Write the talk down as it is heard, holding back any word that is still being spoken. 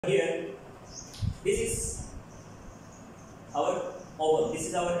Here, this is our ovum, this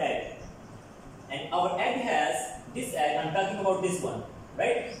is our egg, and our egg has this egg. I'm talking about this one,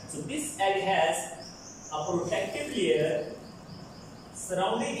 right? So this egg has a protective layer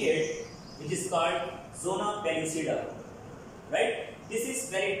surrounding it, which is called Zona Pellucida, right? This is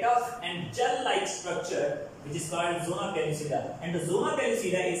very tough and gel-like structure, which is called Zona Pellucida, and the Zona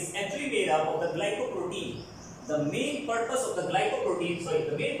Pellucida is actually made up of the glycoprotein. The main purpose of the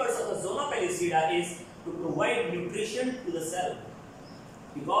Zona Pellucida is to provide nutrition to the cell,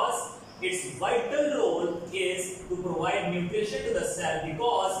 because its vital role is to provide nutrition to the cell,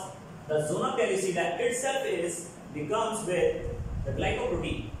 because the Zona Pellucida itself becomes with the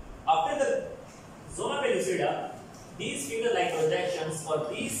glycoprotein. After the Zona Pellucida, these finger-like projections or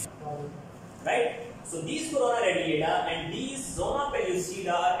these, right? So these Corona Radiata and these Zona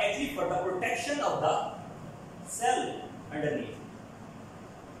Pellucida are actually for the protection of the cell underneath,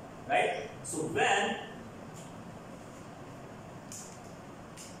 right? So now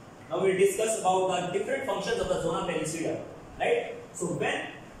we'll discuss about the different functions of the Zona Pellucida, right? So when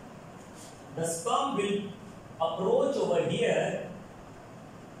the sperm will approach over here,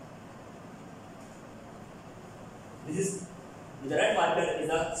 this is the red marker is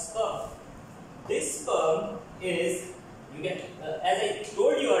a sperm. This sperm is, you get as I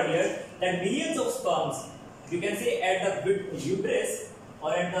told you earlier, that millions of sperms, you can say at the uterus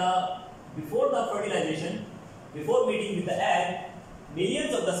or at the before the fertilization, before meeting with the egg,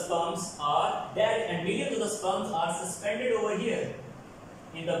 millions of the sperms are dead and millions of the sperms are suspended over here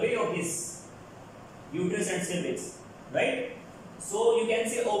in the way of this uterus and cervix, right? So you can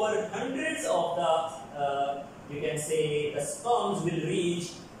say over hundreds of the you can say the sperms will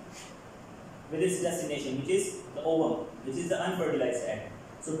reach with its destination, which is the ovum, which is the unfertilized egg.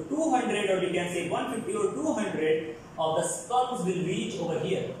 So 200, or you can say 150 or 200 of the sperms will reach over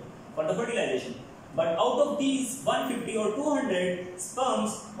here for the fertilization. But out of these 150 or 200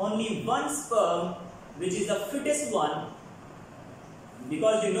 sperms, only one sperm, which is the fittest one,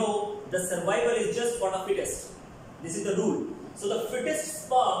 because you know the survival is just for the fittest. This is the rule. So the fittest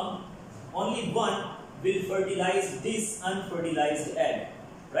sperm, only one, will fertilize this unfertilized egg,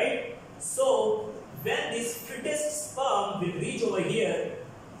 right? So when this fittest sperm will reach over here,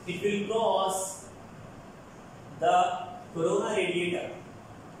 it will cross the Corona Radiata,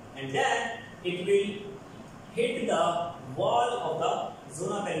 and then it will hit the wall of the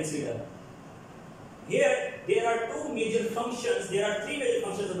Zona Pellucida. Here there are three major functions of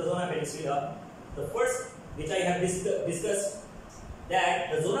the Zona Pellucida. The first, which I have discussed,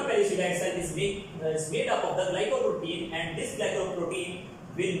 that the Zona Pellucida itself is made up of the glycoprotein, and this glycoprotein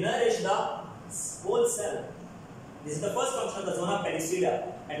will nourish the whole cell. This is the first function of the Zona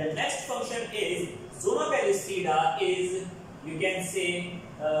Pellucida. And the next function is, Zona Pellucida is, you can say,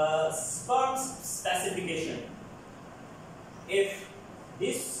 sperm specification. If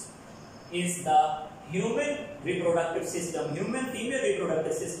this is the human reproductive system, human female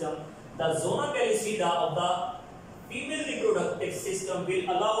reproductive system, the Zona Pellucida of the female reproductive system will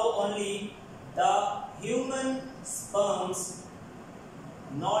allow only the human sperms,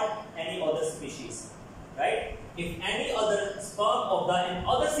 not any other species, right? If any other sperm of the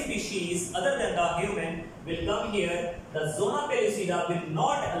other species other than the human will come here, the Zona Pellucida will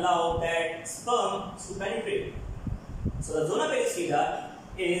not allow that sperm to penetrate. So the Zona Pellucida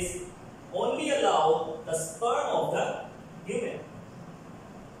is only allow the sperm of the human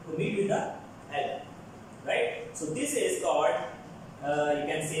to meet with the egg, right? So this is called, you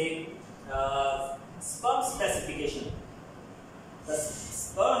can say, sperm specification. The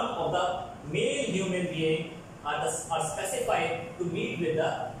sperm of the male human being are specified to meet with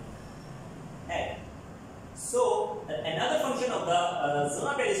the egg. So another function of the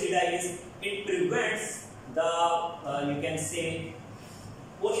Zona Pellucida is it prevents the you can say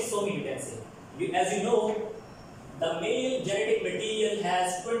polysomy. You can say, as you know, the male genetic material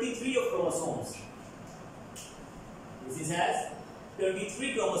has 23 of chromosomes. This has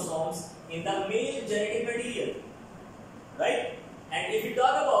 23 chromosomes in the male genetic material, right? And if you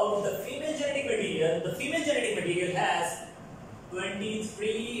talk about the female genetic material has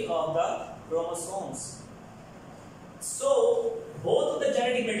 23 of the chromosomes. So both of the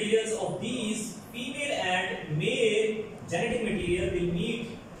genetic materials of these female and male genetic material will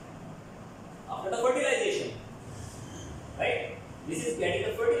meet after the fertilization, right? This is getting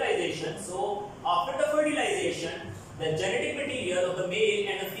the fertilization. So after the fertilization, the genetic material of the male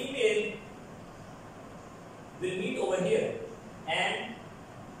and the female will meet over here, and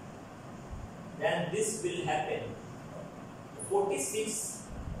then this will happen. 46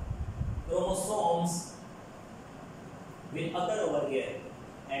 chromosomes will occur over here,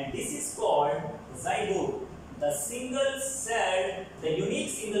 and this is called zygote. The single cell, the unique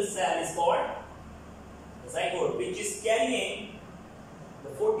single cell is called zygote, which is carrying the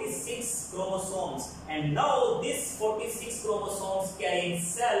 46 chromosomes. And now this 46 chromosomes carrying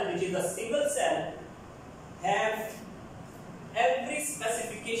cell, which is a single cell, have every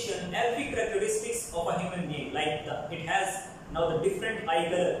specification, every characteristics of a human being. Like it has now the different eye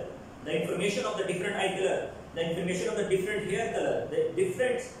color, the information of the different eye color, the information of the different hair color, the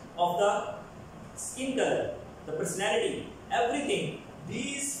difference of the skin color, the personality, everything.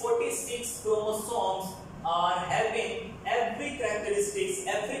 These 46 chromosomes are having every characteristics,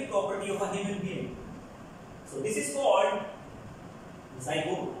 every property of a human being. So this is called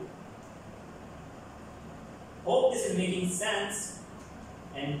zygote. Hope this is making sense,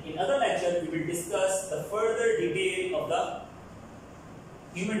 and in other lecture we will discuss the further detail of the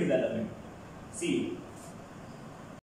human development. See you.